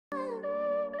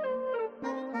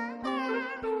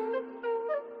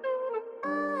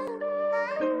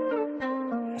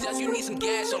some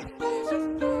gas on.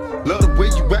 Love the way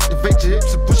you activate your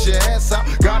hips and push your ass out.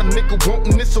 Got a nigga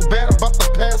wanting it so bad I'm about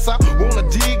to pass out. Wanna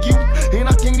dig you, and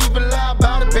I can't even lie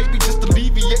about it, baby. Just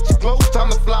alleviate your clothes,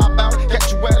 time to fly about it.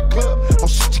 Catch you at a club, oh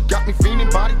shit, you got me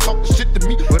fiending. Body talking shit to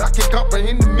me, but I can't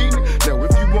comprehend the meaning. Now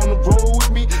if you wanna roll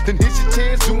with me, then here's your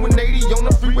chance. Doing 80 on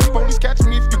the freeway, police catch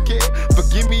me if you can.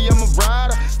 Forgive me, I'm a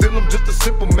rider, still I'm just a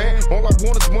simple man. All I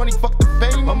want is money, fuck the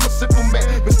fame, I'm a simple man.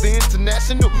 Mr.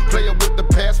 International, player with the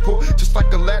passport. Just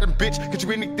like Aladdin, bitch, get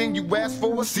you anything you ask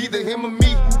for. It's either him or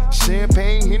me.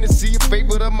 Champagne, Hennessy, a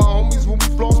favorite of my homies when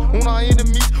we floss on our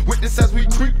enemies. Witness as we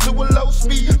creep to a low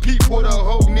speed. Peep with a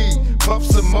whole knee. Puff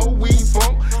some more weed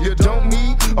funk, you don't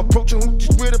need. Approaching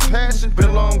hoochies with a passion. Been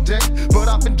a long day, but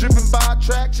I've been driven by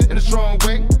attraction in a strong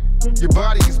way. Your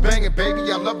body is banging,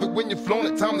 baby. I love it when you're flown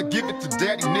it. Time to give it to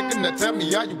daddy, nigga. Now tell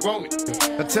me how you want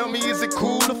it. Now tell me, is it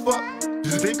cool to fuck? Do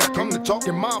you think I come to talk?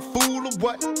 Am I a fool or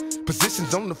what?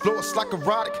 Positions on the floor, it's like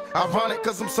erotic. Ironic,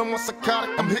 cause I'm somewhat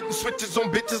psychotic. I'm hitting switches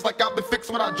on bitches like I've been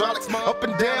fixed with hydraulics. Up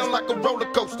and down like a roller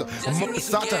coaster. I'm up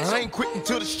beside you, I ain't quitting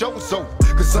till the show's over.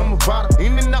 Cause I'm a rider,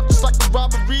 in and out just like a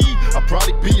robbery. I'll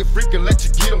probably be a freak and let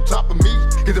you get on top of me.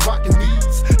 Cause the rockin'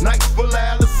 these nights full of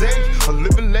Alizé. A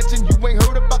living legend, you ain't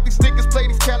heard about these niggas play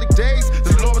these Cali days.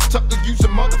 The Lawrence Tucker, use a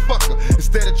motherfucker.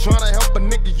 Instead of trying to help a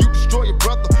nigga, you destroy your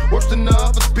brother. Worse than the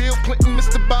others, Bill Clinton,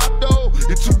 Mr. Bado.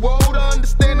 You're too old to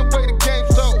understand the way the game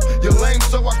so. You're lame,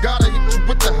 so I gotta hit you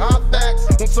with the hot facts.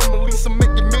 Want some release, I'm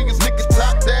making millions, niggas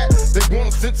top that. They want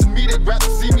a sense of me, they'd rather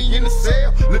see me in the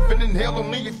cell. Living in hell,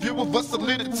 only a few of us are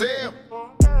lit to tell.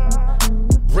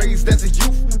 Raised as a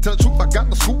youth, tell the truth, I got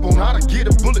the scoop on how to get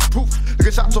a bulletproof.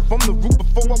 Nigga shots off from the roof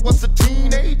before I was a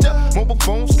teenager. Mobile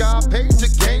phone, sky pager,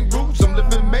 gang rules, I'm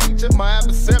living major. My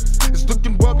adversary is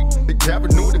looking worried, they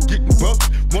paranoid of getting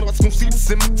bumped. One of us gon' see the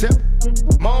cemetery.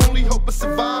 My only hope is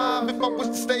survive. If I was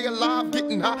to stay alive,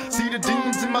 getting high, see the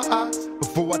demons in my eyes.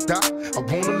 Before I die, I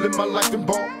wanna live my life in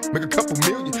ball, make a couple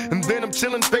million, and then I'm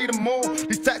chillin', pay them more.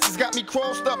 These taxes got me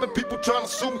crossed up and people tryna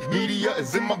sue me. Media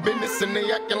is in my business and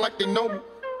they acting like they know me.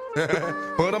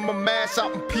 But I'ma mash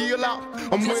out and peel out.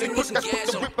 I'm ready quick, I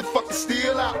put the whip and fucking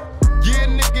steal out. Yeah,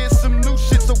 nigga, it's some new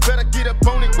shit, so better get up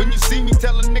on it. When you see me,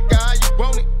 tell a nigga how you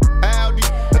want it. Howdy,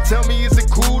 now tell me, is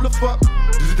it cool to fuck?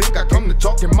 Do you think I come to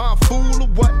talk? Am I a fool or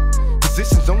what?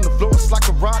 Positions on the floor, it's like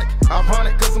erotic.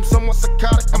 Ironic, cause I'm somewhat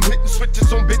psychotic. I'm hitting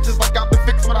switches on bitches like I've been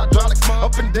fixed with hydraulics.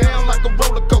 Up and down like a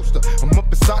roller coaster. I'm up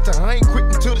beside you, I ain't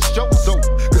quitting till the show's over.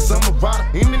 Cause I'm a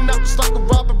rider, in and out just like a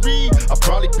robbery. I'll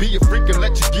probably be a freak and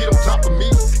let you get on top of me.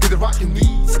 Either rockin'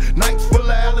 these nights full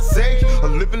of Alizé. A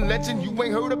living legend, you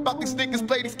ain't heard about these niggas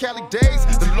play these Cali days.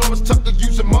 The Lawrence Tucker,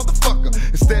 use a motherfucker.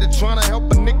 Instead of trying to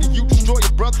help a nigga, you destroy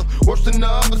your brother. Worse than the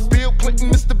others, Bill Clinton,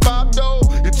 Mr. Bado.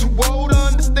 You're too old to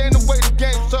understand the way the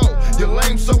game so. You're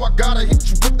lame, so I gotta hit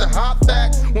you with the hot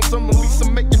facts. Want some release,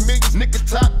 I'm making millions, niggas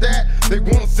top that. They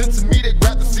want a sense of me, they'd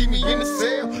rather see me in the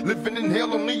cell. Living in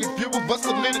hell, only a few of us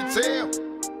are lit to tell.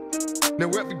 Now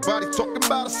everybody talking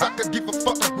about us, I could give a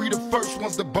fuck if we the first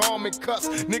ones to bomb and cuss.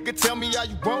 Nigga, tell me how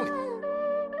you want it.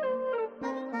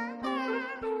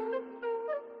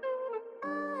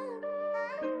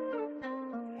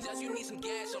 Just you need some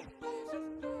gas on.